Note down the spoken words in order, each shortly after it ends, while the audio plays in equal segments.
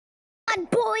on,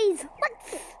 boys.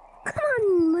 Come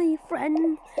on, my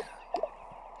friend.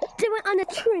 Do it on a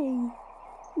tree.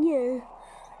 Yeah.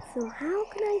 So how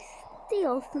can I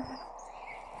steal some?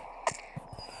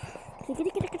 That's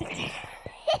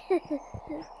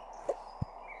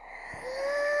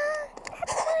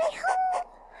my home.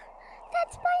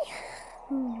 That's my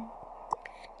home.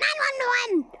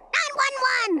 911!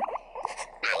 911!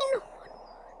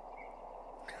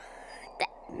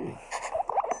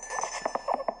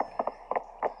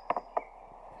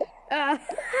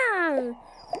 911!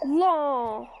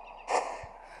 Law.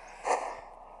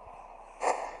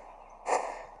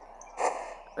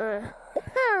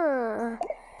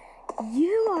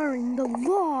 You are in the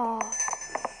law.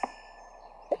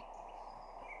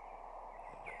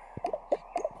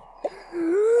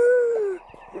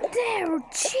 They're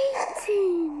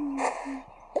cheating.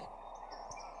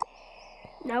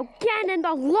 Now get in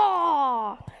the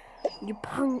law, you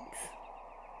punks.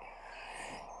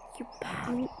 You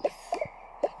punks.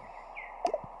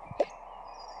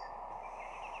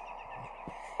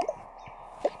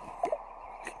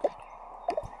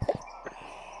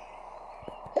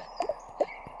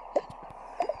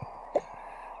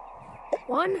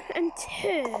 One and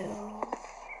two.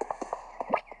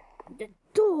 The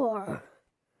door.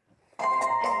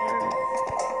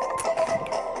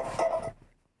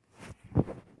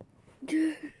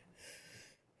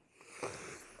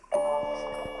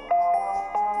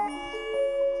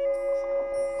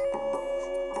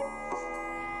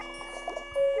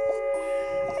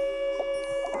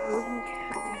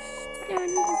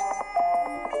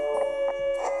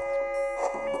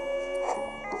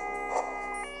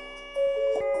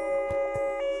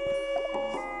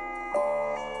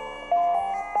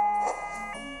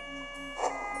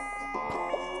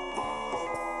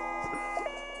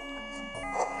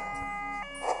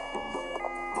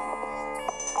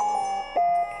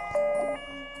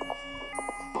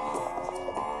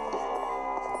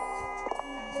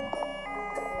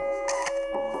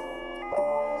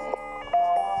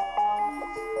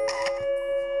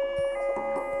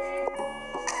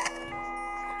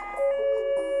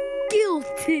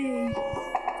 Guilty.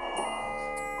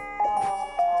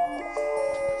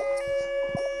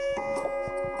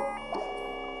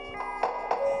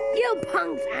 You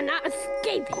punks are not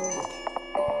escaping.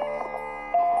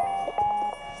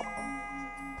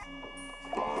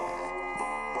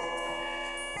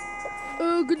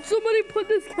 Could somebody put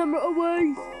this camera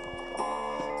away?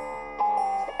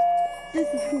 This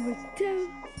is for my dad.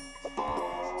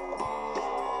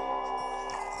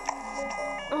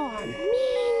 Oh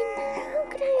man, how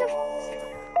could I have...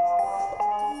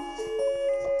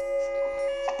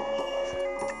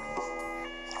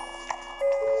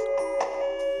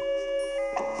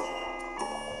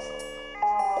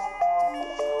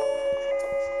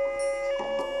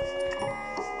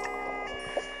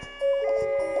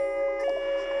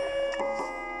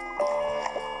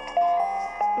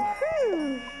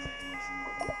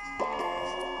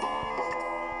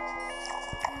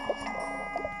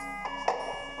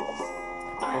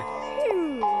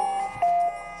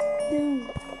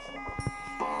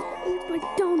 Eat my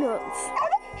donuts.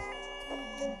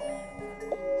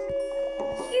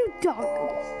 You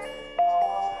dog.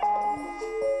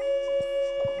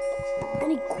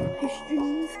 Any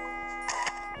questions?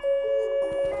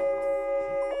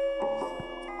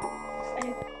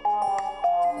 Any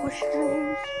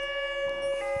questions?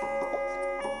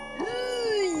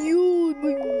 You,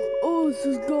 my ass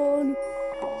is gone.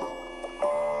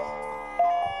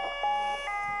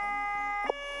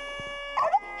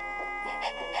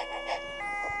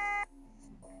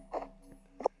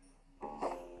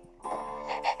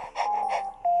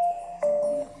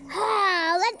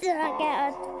 Get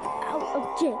out of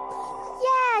jail.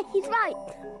 Yeah, he's right.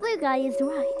 Blue guy is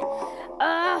right.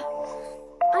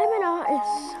 I'm an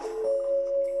artist.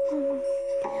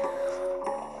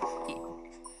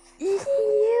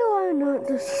 You are not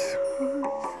the sun.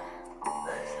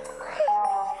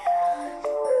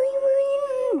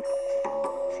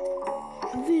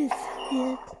 This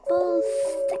is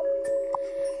bullshit.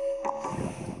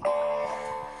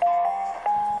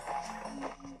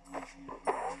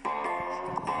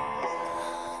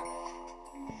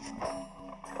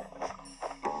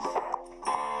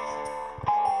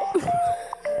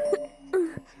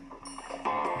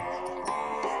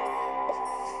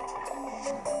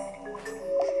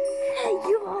 Hey,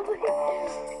 you over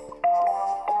here?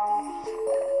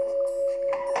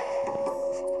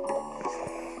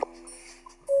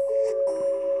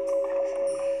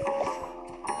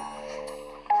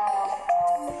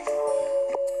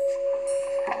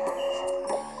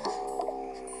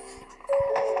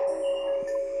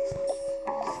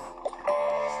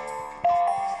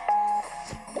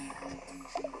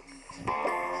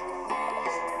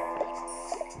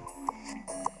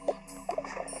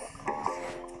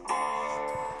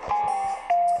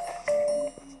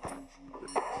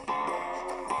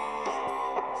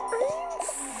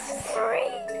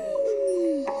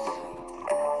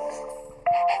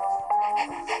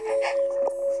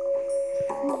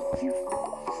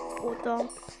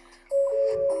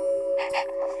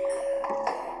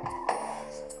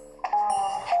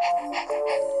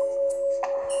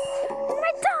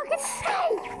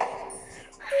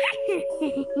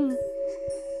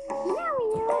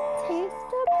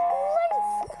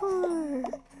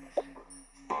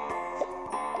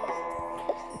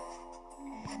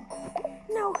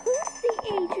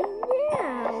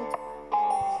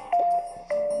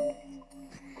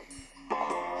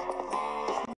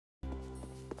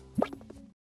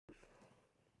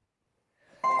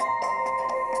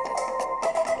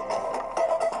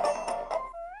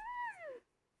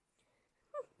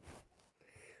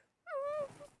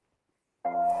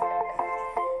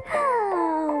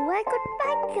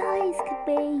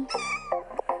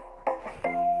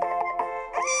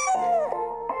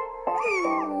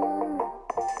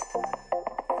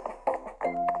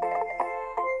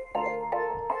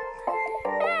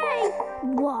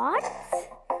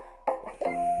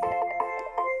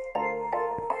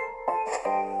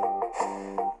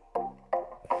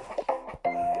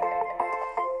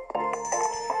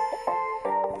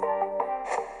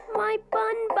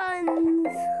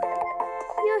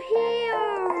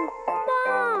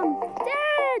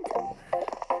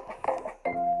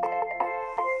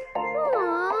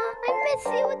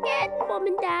 Mom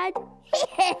and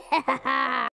Dad?